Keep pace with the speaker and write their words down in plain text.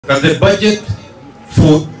that the budget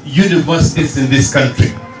for universities in this country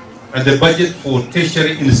and the budget for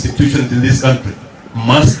tertiary institutions in this country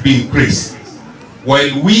must be increased.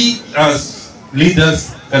 While we as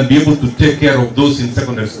leaders can be able to take care of those in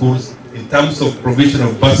secondary schools in terms of provision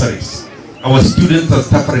of bursaries, our students are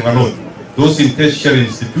suffering a lot, those in tertiary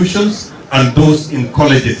institutions and those in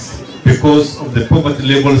colleges, because of the poverty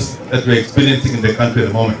levels that we're experiencing in the country at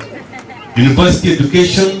the moment. University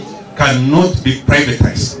education cannot be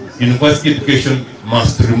privatized. University education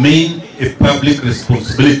must remain a public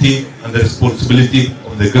responsibility and the responsibility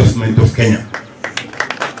of the government of Kenya.